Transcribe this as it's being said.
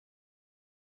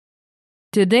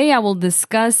Today I will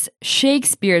discuss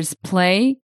Shakespeare's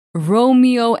play,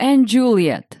 Romeo and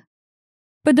Juliet.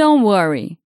 But don't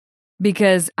worry,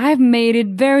 because I've made it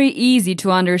very easy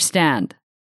to understand.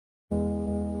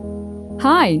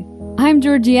 Hi, I'm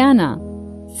Georgiana.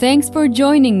 Thanks for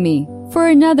joining me for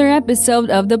another episode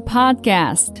of the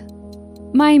podcast.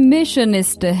 My mission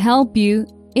is to help you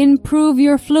improve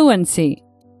your fluency.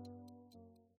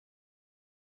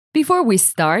 Before we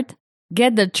start,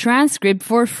 get the transcript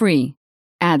for free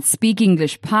at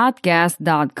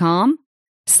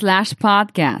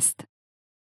speakenglishpodcast.com/podcast.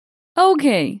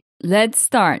 Okay, let's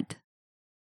start.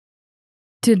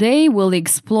 Today we'll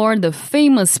explore the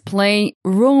famous play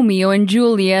Romeo and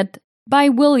Juliet by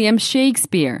William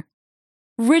Shakespeare,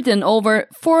 written over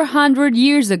 400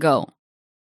 years ago.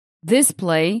 This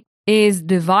play is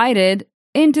divided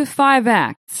into 5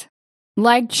 acts,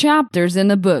 like chapters in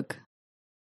a book.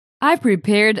 I've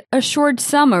prepared a short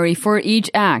summary for each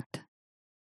act.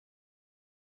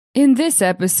 In this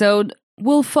episode,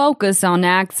 we'll focus on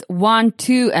Acts 1,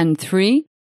 2, and 3,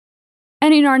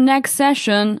 and in our next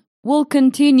session, we'll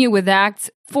continue with Acts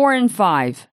 4 and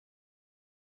 5.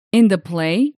 In the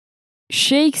play,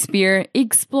 Shakespeare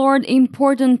explored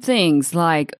important things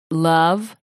like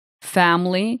love,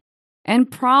 family, and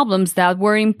problems that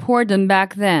were important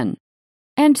back then,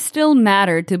 and still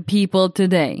matter to people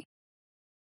today.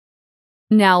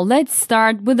 Now let's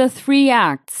start with the 3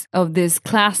 acts of this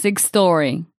classic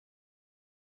story.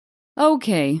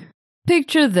 Okay,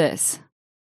 picture this.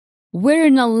 We're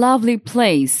in a lovely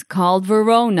place called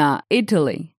Verona,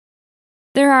 Italy.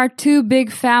 There are 2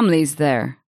 big families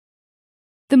there,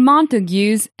 the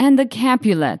Montagues and the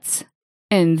Capulets,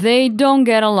 and they don't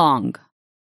get along.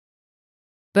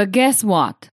 But guess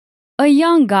what? A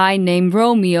young guy named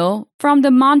Romeo from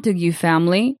the Montague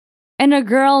family and a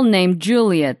girl named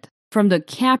Juliet from the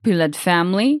Capulet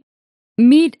family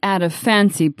meet at a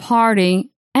fancy party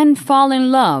and fall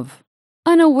in love,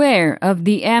 unaware of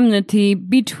the enmity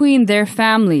between their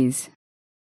families.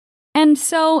 And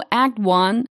so Act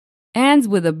 1 ends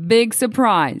with a big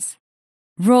surprise.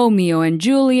 Romeo and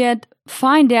Juliet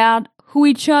find out who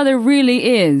each other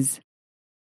really is.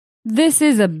 This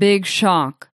is a big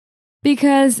shock,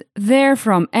 because they're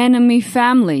from enemy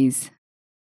families.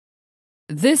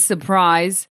 This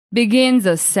surprise begins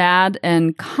a sad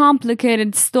and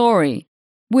complicated story,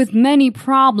 with many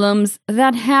problems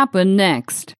that happen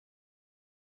next.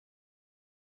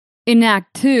 In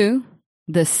Act 2,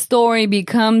 the story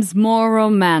becomes more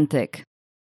romantic.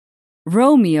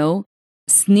 Romeo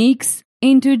sneaks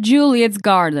into Juliet's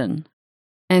garden,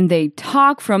 and they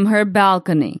talk from her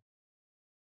balcony.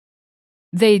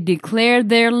 They declare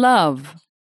their love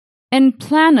and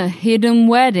plan a hidden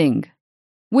wedding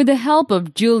with the help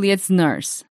of Juliet's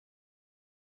nurse.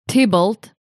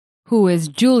 Tybalt, who is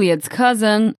Juliet's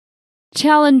cousin,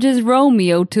 challenges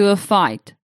Romeo to a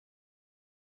fight.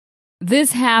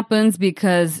 This happens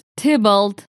because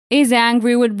Tybalt is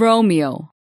angry with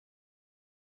Romeo.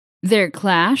 Their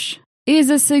clash is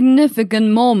a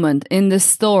significant moment in the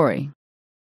story.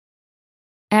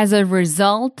 As a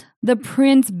result, the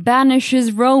prince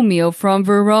banishes Romeo from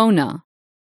Verona.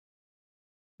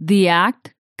 The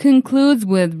act concludes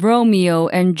with Romeo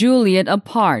and Juliet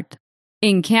apart,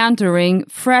 encountering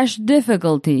fresh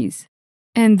difficulties,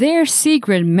 and their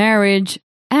secret marriage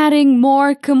adding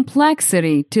more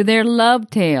complexity to their love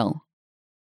tale.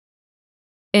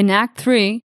 In Act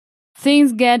 3,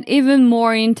 things get even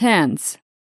more intense.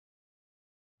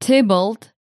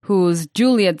 Tybalt, who's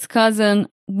Juliet's cousin,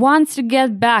 wants to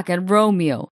get back at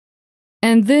Romeo,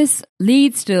 and this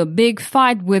leads to a big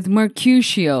fight with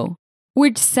Mercutio,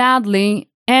 which sadly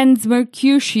ends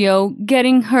Mercutio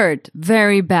getting hurt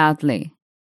very badly.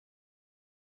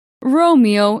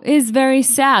 Romeo is very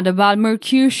sad about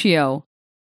Mercutio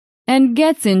and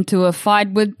gets into a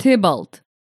fight with Tybalt,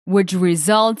 which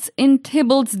results in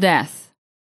Tybalt's death.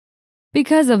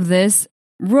 Because of this,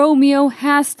 Romeo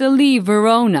has to leave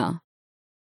Verona.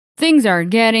 Things are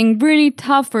getting really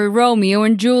tough for Romeo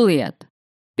and Juliet,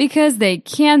 because they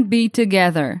can't be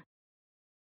together.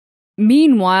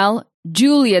 Meanwhile,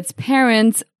 Juliet's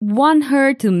parents want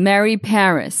her to marry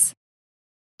Paris.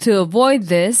 To avoid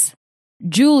this,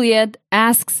 Juliet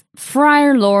asks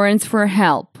Friar Lawrence for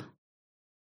help.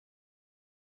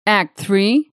 Act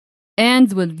 3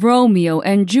 ends with Romeo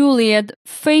and Juliet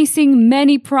facing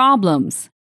many problems,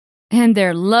 and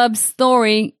their love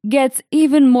story gets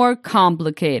even more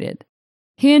complicated,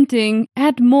 hinting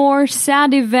at more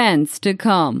sad events to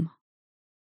come.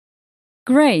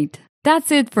 Great,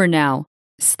 that's it for now.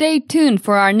 Stay tuned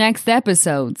for our next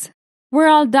episodes, where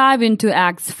I'll dive into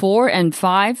Acts 4 and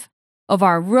 5 of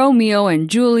our Romeo and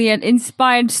Juliet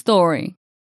inspired story.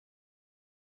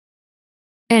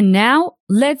 And now,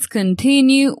 let's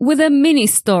continue with a mini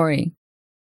story.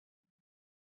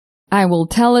 I will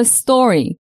tell a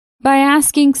story by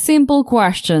asking simple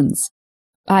questions.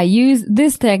 I use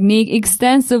this technique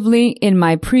extensively in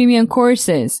my premium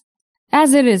courses,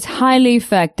 as it is highly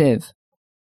effective.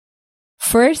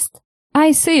 First,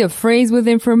 I say a phrase with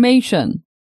information.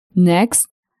 Next,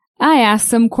 I ask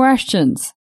some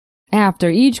questions. After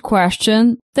each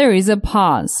question, there is a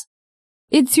pause.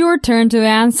 It's your turn to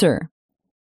answer.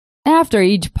 After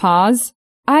each pause,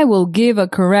 I will give a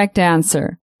correct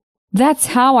answer. That's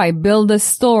how I build a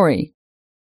story.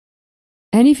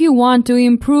 And if you want to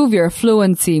improve your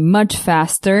fluency much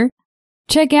faster,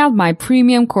 check out my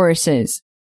premium courses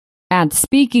at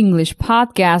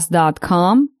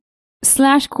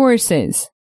speakenglishpodcast.com/courses.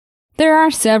 There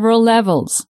are several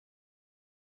levels.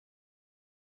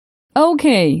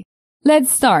 Okay, let's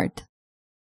start.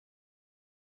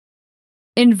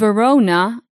 In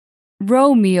Verona,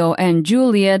 Romeo and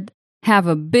Juliet have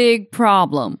a big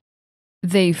problem.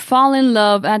 They fall in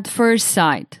love at first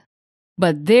sight,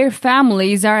 but their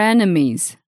families are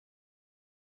enemies.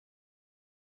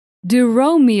 Do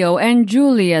Romeo and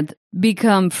Juliet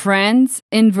become friends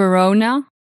in Verona?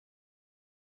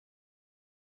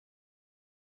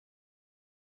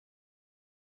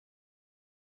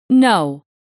 No,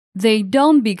 they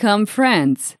don't become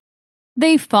friends.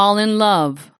 They fall in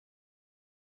love.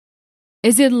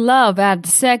 Is it love at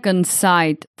second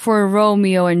sight for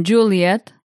Romeo and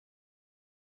Juliet?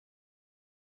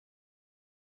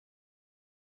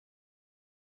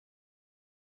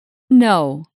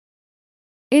 No,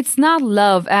 it's not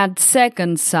love at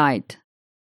second sight.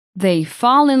 They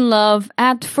fall in love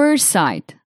at first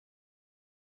sight.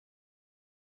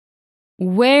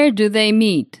 Where do they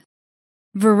meet?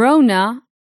 Verona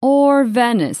or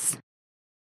Venice?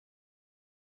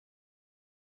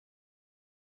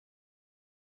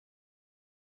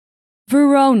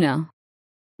 Verona.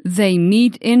 They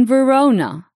meet in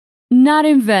Verona, not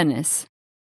in Venice.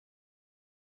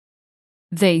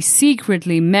 They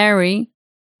secretly marry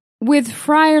with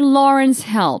Friar Lawrence's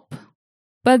help,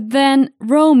 but then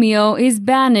Romeo is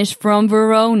banished from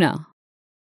Verona.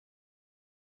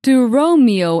 Do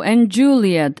Romeo and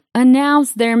Juliet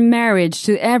announce their marriage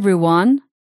to everyone?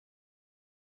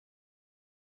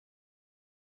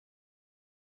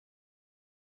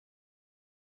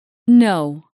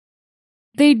 No,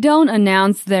 they don't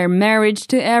announce their marriage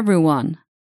to everyone.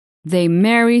 They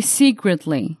marry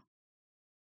secretly.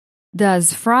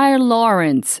 Does Friar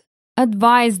Lawrence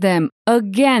advise them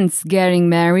against getting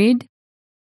married?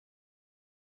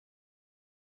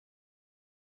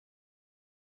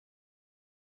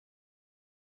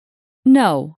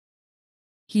 No,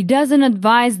 he doesn't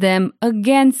advise them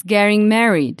against getting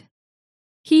married.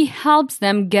 He helps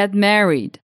them get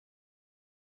married.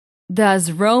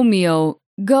 Does Romeo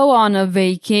go on a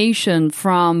vacation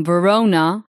from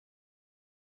Verona?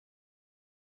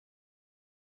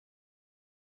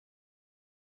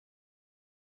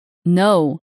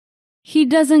 No, he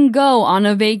doesn't go on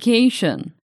a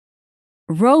vacation.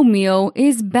 Romeo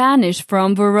is banished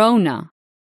from Verona.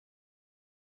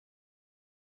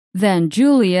 Then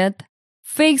Juliet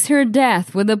fakes her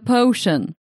death with a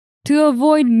potion to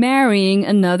avoid marrying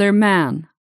another man.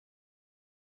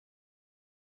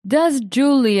 Does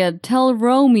Juliet tell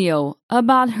Romeo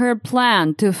about her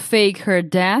plan to fake her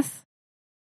death?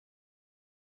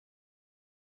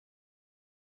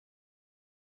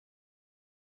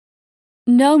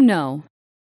 No.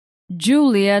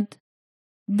 Juliet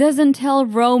doesn't tell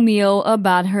Romeo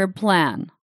about her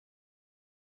plan.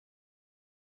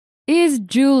 Is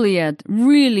Juliet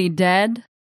really dead?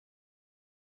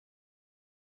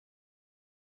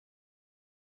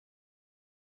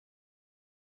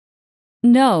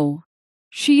 No,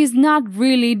 she is not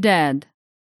really dead.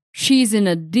 She's in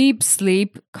a deep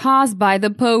sleep caused by the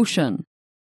potion.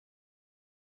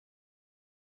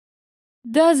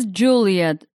 Does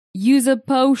Juliet use a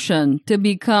potion to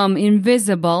become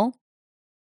invisible?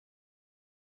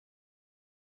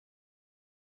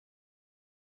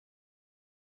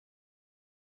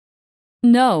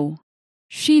 No,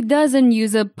 she doesn't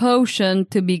use a potion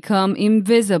to become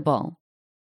invisible.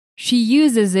 She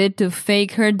uses it to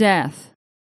fake her death.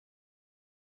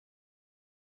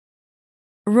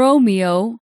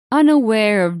 Romeo,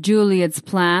 unaware of Juliet's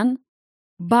plan,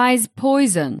 buys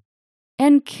poison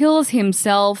and kills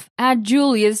himself at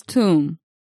Juliet's tomb.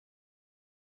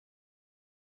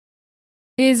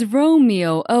 Is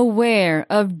Romeo aware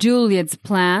of Juliet's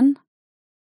plan?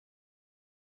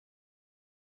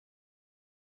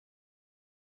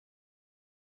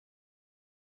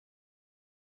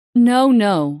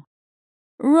 No.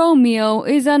 Romeo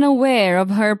is unaware of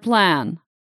her plan.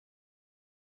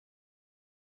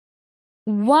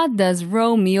 What does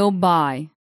Romeo buy?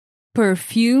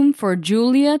 Perfume for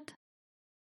Juliet?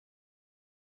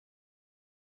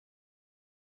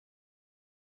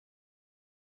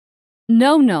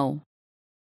 No.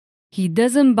 He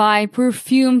doesn't buy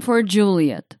perfume for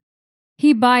Juliet.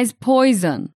 He buys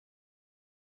poison.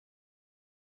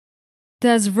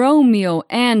 Does Romeo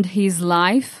end his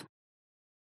life?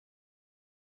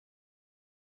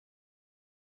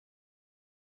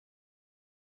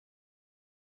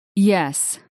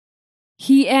 Yes,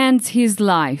 he ends his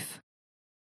life.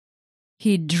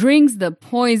 He drinks the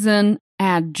poison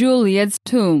at Juliet's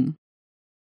tomb.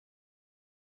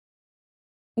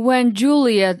 When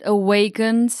Juliet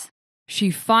awakens,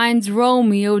 she finds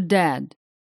Romeo dead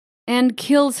and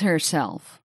kills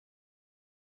herself.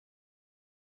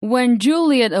 When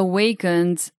Juliet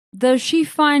awakens, does she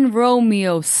find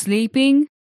Romeo sleeping?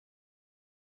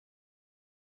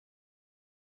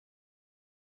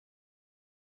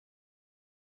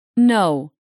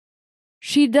 No,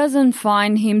 she doesn't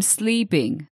find him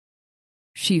sleeping.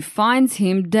 She finds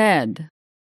him dead.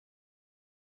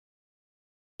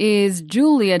 Is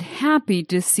Juliet happy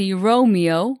to see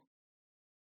Romeo?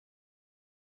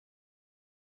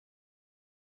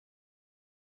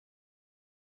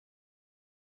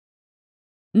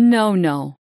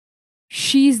 No.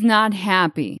 She's not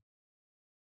happy.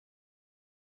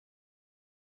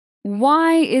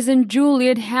 Why isn't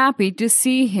Juliet happy to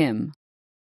see him?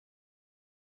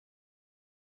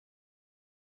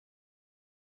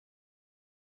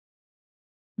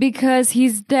 Because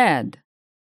he's dead.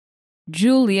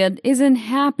 Juliet isn't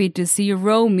happy to see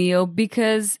Romeo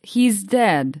because he's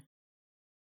dead.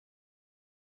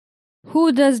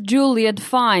 Who does Juliet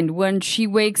find when she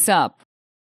wakes up?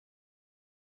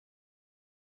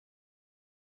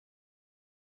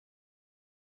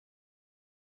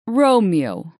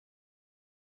 Romeo.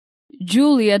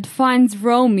 Juliet finds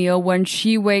Romeo when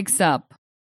she wakes up.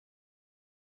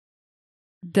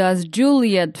 Does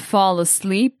Juliet fall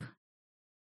asleep?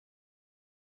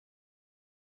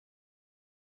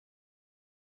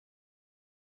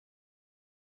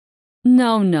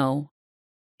 No.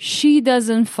 She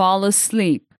doesn't fall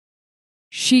asleep.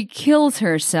 She kills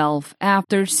herself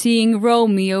after seeing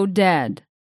Romeo dead.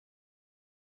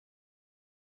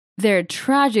 Their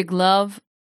tragic love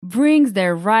brings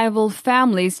their rival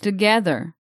families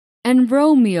together, and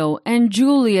Romeo and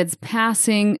Juliet's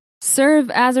passing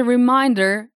serve as a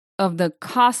reminder of the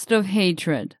cost of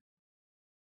hatred.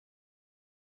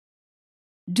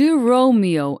 Do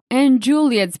Romeo and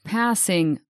Juliet's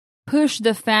passing push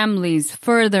the families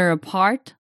further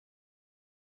apart?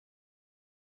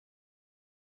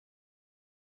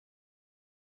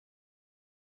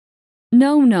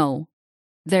 No.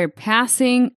 Their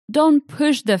passing don't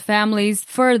push the families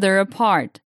further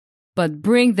apart, but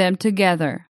bring them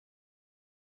together.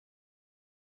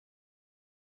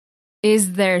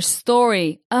 Is their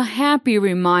story a happy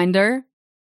reminder?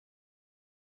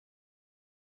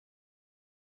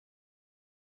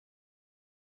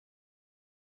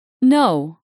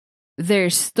 No, their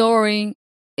story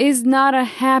is not a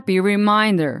happy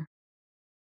reminder.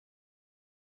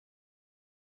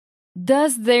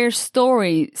 Does their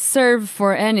story serve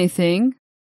for anything?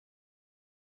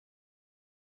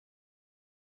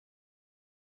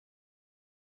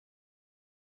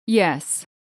 Yes,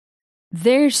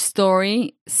 their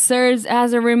story serves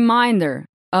as a reminder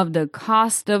of the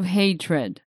cost of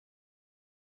hatred.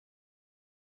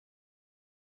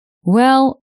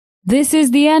 Well, this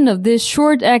is the end of this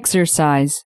short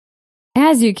exercise.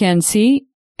 As you can see,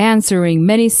 answering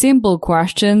many simple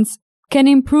questions can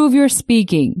improve your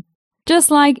speaking,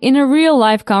 just like in a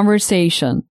real-life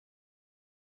conversation.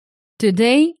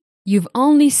 Today, you've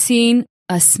only seen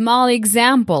a small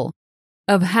example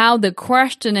of how the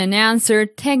question and answer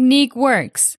technique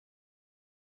works.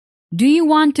 Do you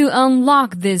want to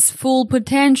unlock this full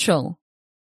potential?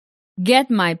 Get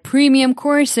my premium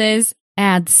courses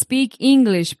at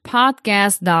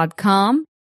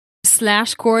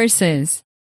speakenglishpodcast.com/courses.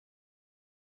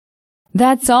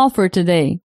 That's all for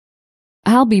today.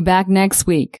 I'll be back next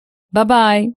week.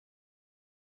 Bye-bye.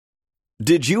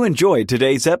 Did you enjoy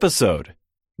today's episode?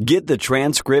 Get the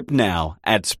transcript now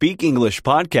at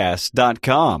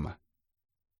speakenglishpodcast.com.